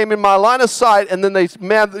person came in my line of sight, and then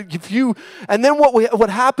and then what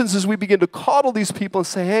happens is we begin to coddle these people and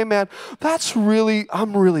say, hey man,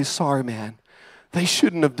 I'm really sorry, man. They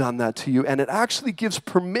shouldn't have done that to you. And it actually gives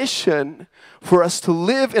permission for us to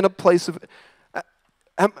live in a place of,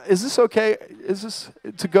 is this okay? Is this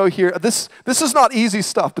to go here? This is not easy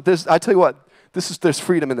stuff, but I tell you what, there's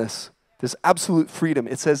freedom in this. There's absolute freedom.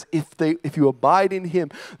 It says if you abide in him,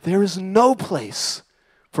 there is no place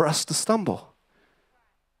for us to stumble.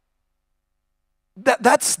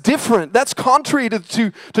 That's different. That's contrary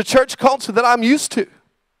to church culture that I'm used to.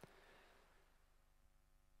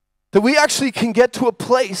 That we actually can get to a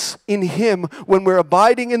place in him when we're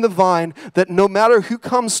abiding in the vine, that no matter who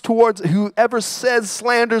comes towards, whoever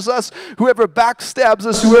slanders us, whoever backstabs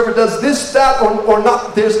us, whoever does this, that, or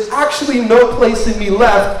not, there's actually no place in me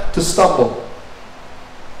left to stumble.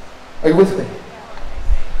 Are you with me?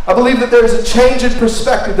 I believe that there's a change in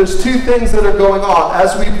perspective. There's two things that are going on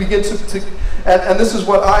as we begin and this is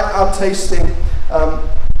what I'm tasting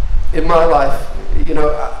in my life. You know,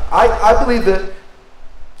 I believe that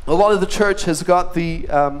a lot of the church has got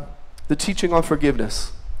the teaching on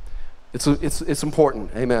forgiveness. It's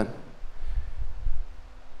important, amen.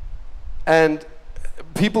 And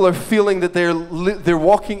people are feeling that they're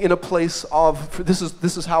walking in a place of this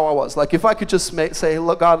is how I was. Like if I could just say,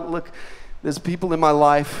 look, God, look, there's people in my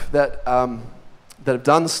life that have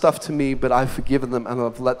done stuff to me, but I've forgiven them and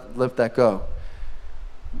I've let that go.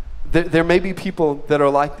 There may be people that are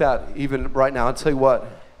like that even right now. I'll tell you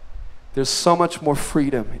what. There's so much more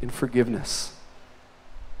freedom in forgiveness.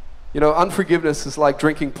 You know, unforgiveness is like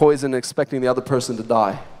drinking poison and expecting the other person to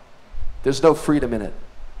die. There's no freedom in it.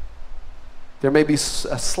 There may be a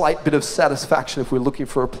slight bit of satisfaction if we're looking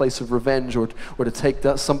for a place of revenge or to take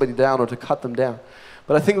somebody down or to cut them down.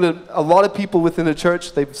 But I think that a lot of people within the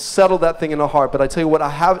church, they've settled that thing in their heart. But I tell you what,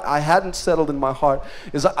 I hadn't settled in my heart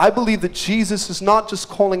is I believe that Jesus is not just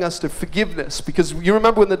calling us to forgiveness. Because you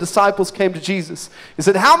remember when the disciples came to Jesus, he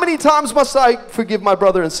said, how many times must I forgive my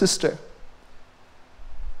brother and sister?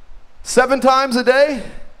 7 times a day?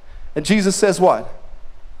 And Jesus says what?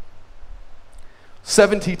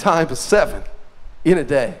 70 times 7 in a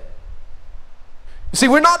day. You see,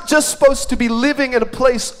 we're not just supposed to be living in a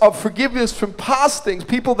place of forgiveness from past things,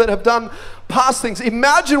 people that have done past things.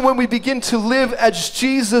 Imagine when we begin to live as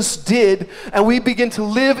Jesus did, and we begin to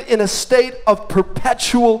live in a state of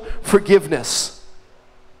perpetual forgiveness.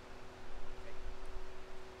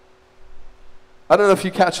 I don't know if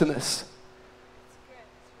you're catching this.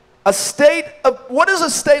 What does a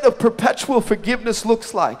state of perpetual forgiveness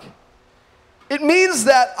looks like? It means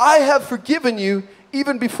that I have forgiven you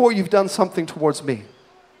even before you've done something towards me.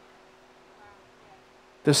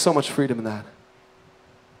 There's so much freedom in that.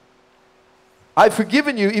 I've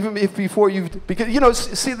forgiven you even if before you've, because, you know,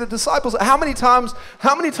 see the disciples, how many times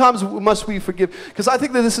must we forgive? Because I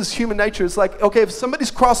think that this is human nature. It's like, okay, if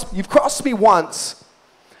you've crossed me once,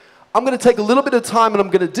 I'm going to take a little bit of time and I'm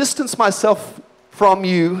going to distance myself from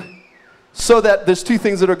you so that there's two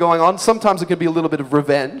things that are going on. Sometimes it can be a little bit of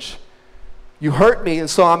revenge. You hurt me, and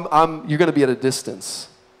so you're going to be at a distance.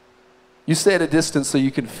 You stay at a distance so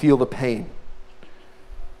you can feel the pain.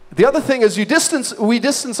 The other thing is we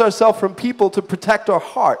distance ourselves from people to protect our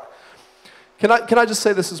heart. Can I just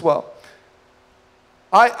say this as well?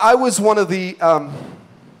 I was one of the,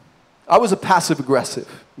 I was a passive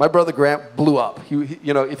aggressive. My brother Grant blew up. He,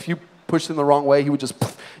 you know, if you pushed him the wrong way, he would just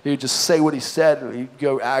say what he said, and he'd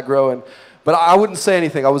go aggro. But I wouldn't say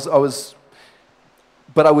anything.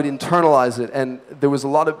 But I would internalize it, and there was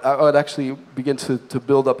I would actually begin to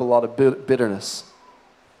build up a lot of bitterness.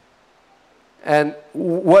 And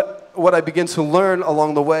what I begin to learn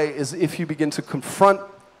along the way is if you begin to confront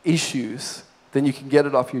issues, then you can get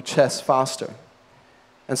it off your chest faster.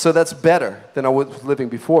 And so that's better than I was living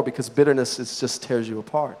before, because bitterness just tears you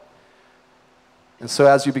apart. And so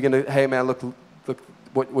as you begin to, hey man, look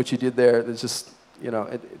what you did there, it's just,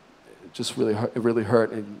 it just really hurt, it really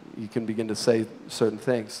hurt, and you can begin to say certain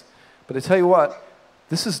things. But I tell you what,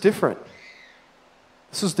 this is different.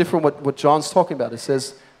 This is different what John's talking about. It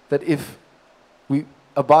says that if we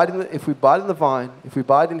abide in the vine, if we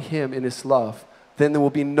abide in him, in his love, then there will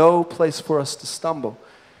be no place for us to stumble.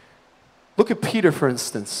 Look at Peter, for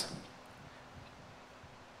instance.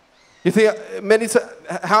 You think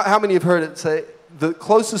how many have heard it say, the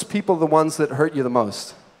closest people are the ones that hurt you the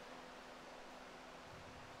most?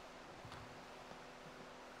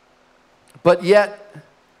 But yet,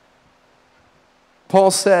 Paul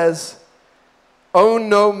says, owe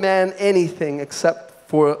no man anything except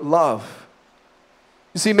for love.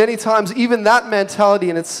 You see, many times, even that mentality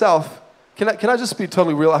in itself, can I just be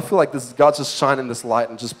totally real? I feel like God's just shining this light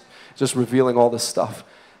and just revealing all this stuff.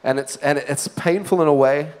 And it's painful in a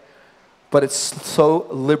way, but it's so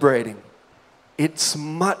liberating. It's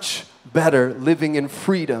much better living in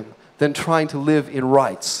freedom than trying to live in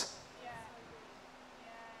rights.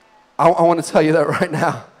 I want to tell you that right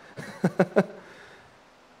now.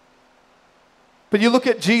 But you look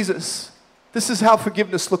at Jesus. This is how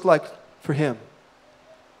forgiveness looked like for him.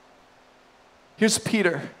 Here's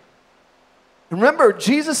Peter. Remember,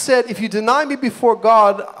 Jesus said, if you deny me before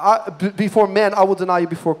before men, I will deny you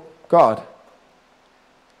before God.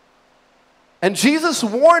 And Jesus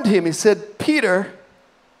warned him. He said, Peter,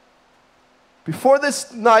 before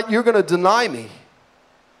this night, you're going to deny me.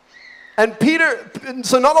 And Peter,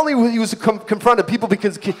 so not only he was confronted people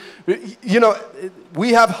because,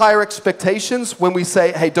 we have higher expectations when we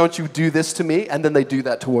say, hey, don't you do this to me, and then they do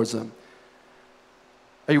that towards them.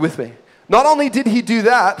 Are you with me? Not only did he do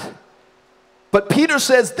that, but Peter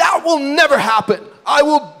says, that will never happen. I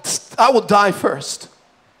will die first.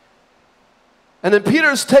 And then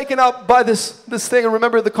Peter's taken up by this thing. And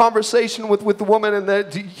remember the conversation with the woman,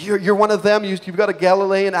 and you're one of them. You've got a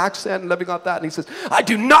Galilean accent and everything like that. And he says, I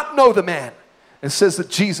do not know the man. And it says that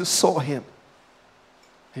Jesus saw him.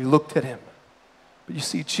 He looked at him. But you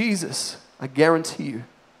see, Jesus, I guarantee you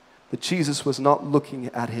that Jesus was not looking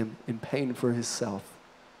at him in pain for himself.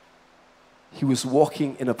 He was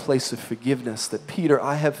walking in a place of forgiveness that, Peter,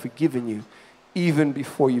 I have forgiven you even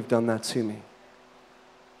before you've done that to me.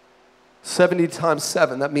 70 times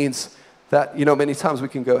 7, that means that, many times we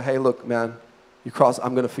can go, hey, look, man,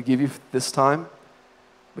 I'm going to forgive you this time.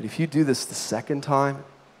 But if you do this the second time,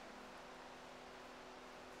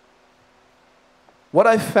 what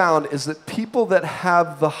I found is that people that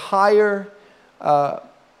have the higher,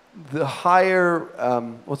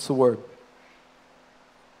 what's the word?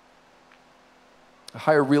 A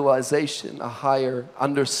higher realization, a higher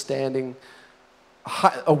understanding,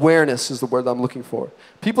 awareness is the word I'm looking for.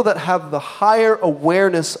 People that have the higher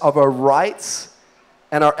awareness of our rights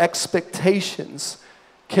and our expectations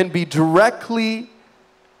can be directly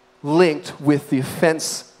linked with the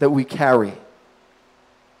offense that we carry.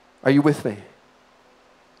 Are you with me?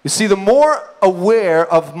 You see, the more aware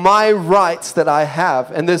of my rights that I have,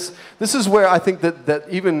 and this is where I think that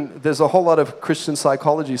even there's a whole lot of Christian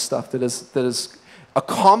psychology stuff that is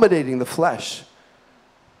accommodating the flesh.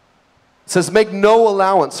 It says, make no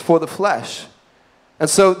allowance for the flesh. And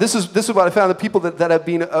so this is what I found, the people that have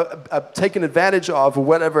been taken advantage of or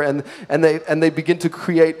whatever, and they begin to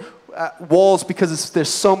create walls because there's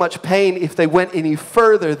so much pain. If they went any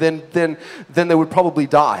further, then they would probably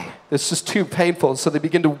die. It's just too painful. And so they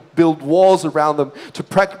begin to build walls around them to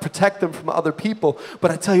protect them from other people.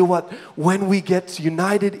 But I tell you what, when we get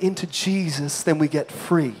united into Jesus, then we get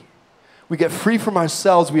free. We get free from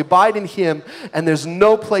ourselves. We abide in him, and there's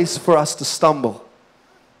no place for us to stumble.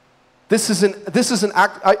 This is an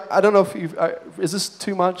act. I don't know if is this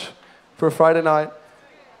too much for a Friday night?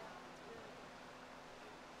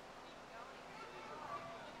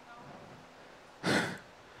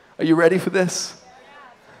 Are you ready for this?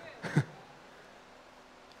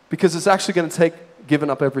 Because it's actually going to take giving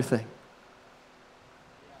up everything.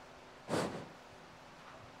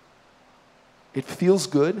 It feels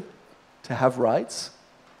good to have rights,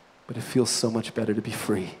 but it feels so much better to be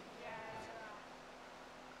free.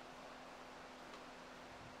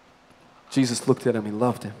 Jesus looked at him, he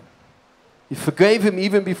loved him. He forgave him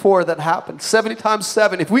even before that happened. 70 times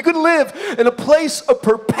 7. If we could live in a place of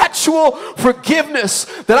perpetual forgiveness,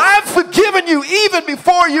 that I've forgiven you even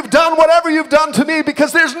before you've done whatever you've done to me,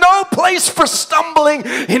 because there's no place for stumbling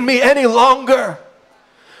in me any longer.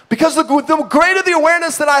 Because the greater the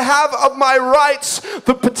awareness that I have of my rights,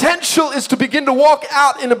 the potential is to begin to walk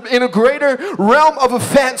out in a greater realm of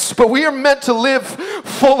offense. But we are meant to live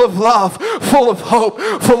full of love, full of hope,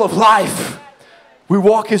 full of life. We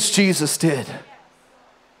walk as Jesus did.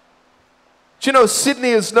 Do you know, Sydney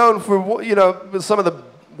is known for, some of the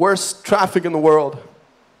worst traffic in the world.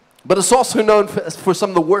 But it's also known for some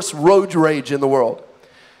of the worst road rage in the world.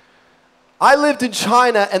 I lived in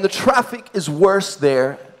China, and the traffic is worse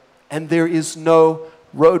there, and there is no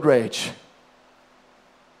road rage.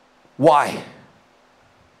 Why?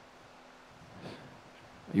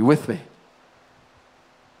 Are you with me?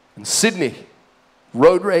 In Sydney,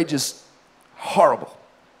 road rage is horrible.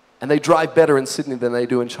 And they drive better in Sydney than they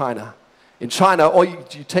do in China. In China,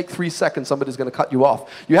 you take 3 seconds, somebody's going to cut you off.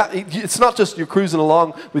 It's not just you're cruising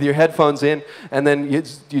along with your headphones in, and then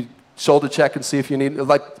you shoulder check and see if you need,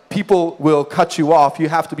 like, people will cut you off. You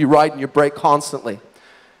have to be riding your brake constantly.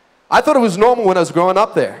 I thought it was normal when I was growing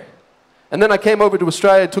up there. And then I came over to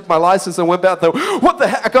Australia, took my license, and went back there. What the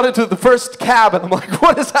heck? I got into the first cab, and I'm like,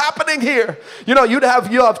 what is happening here? You'll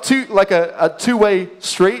have two, like a two-way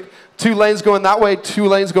street, 2 lanes going that way, 2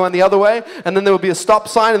 lanes going the other way, and then there will be a stop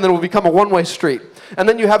sign, and then it will become a one-way street. And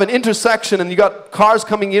then you have an intersection, and you got cars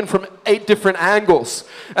coming in from 8 different angles,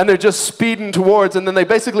 and they're just speeding towards, and then they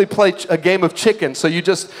basically play a game of chicken. So you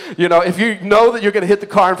just, if you know that you're going to hit the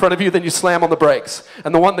car in front of you, then you slam on the brakes.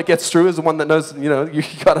 And the one that gets through is the one that knows, you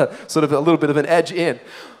got a sort of a little bit of an edge in.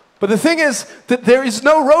 But the thing is that there is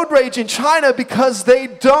no road rage in China because they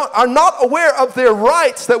are not aware of their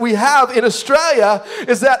rights that we have in Australia,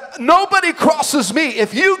 is that nobody crosses me.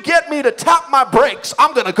 If you get me to tap my brakes,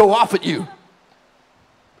 I'm going to go off at you.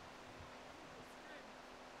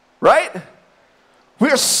 Right? We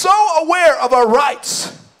are so aware of our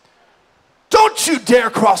rights. Don't you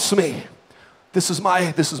dare cross me. This is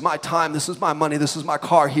my time, this is my money, this is my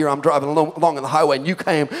car here. I'm driving along on the highway, and you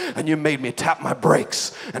came and you made me tap my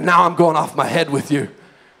brakes, and now I'm going off my head with you.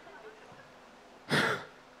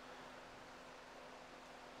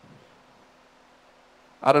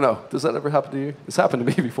 I don't know. Does that ever happen to you? It's happened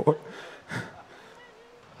to me before.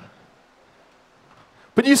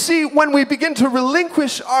 But you see, when we begin to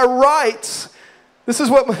relinquish our rights, this is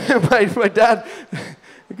what my dad,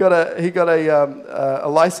 he got a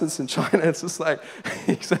license in China. It's just like,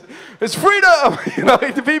 he said, it's freedom.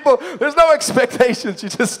 The people, there's no expectations. You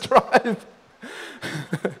just drive.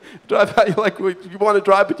 Drive how you want to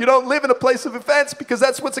drive, but you don't live in a place of offense because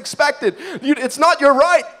that's what's expected. It's not your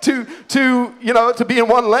right to be in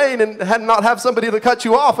one lane and not have somebody to cut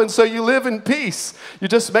you off, and so you live in peace. You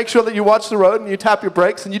just make sure that you watch the road and you tap your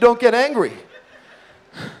brakes and you don't get angry.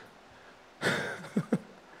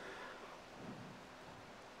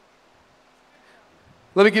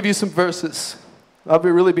 Let me give you some verses. I've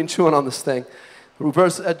really been chewing on this thing.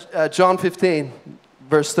 John 15.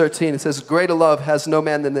 Verse 13, it says, greater love has no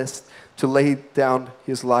man than this, to lay down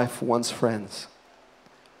his life for one's friends.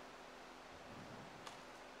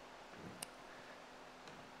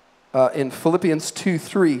 In Philippians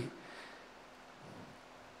 2:3,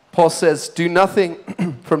 Paul says, do nothing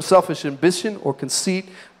from selfish ambition or conceit,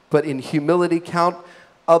 but in humility count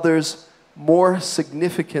others more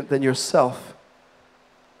significant than yourself.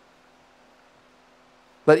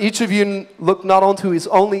 Let each of you look not onto his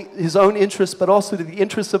own interests, but also to the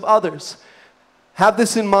interests of others. Have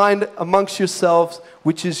this in mind amongst yourselves,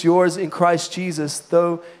 which is yours in Christ Jesus.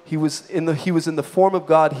 Though he was in the form of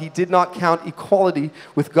God, he did not count equality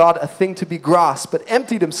with God a thing to be grasped, but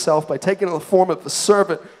emptied himself by taking the form of a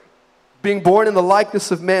servant. Being born in the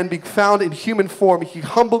likeness of man, being found in human form, he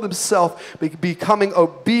humbled himself, becoming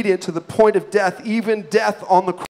obedient to the point of death, even death on the cross.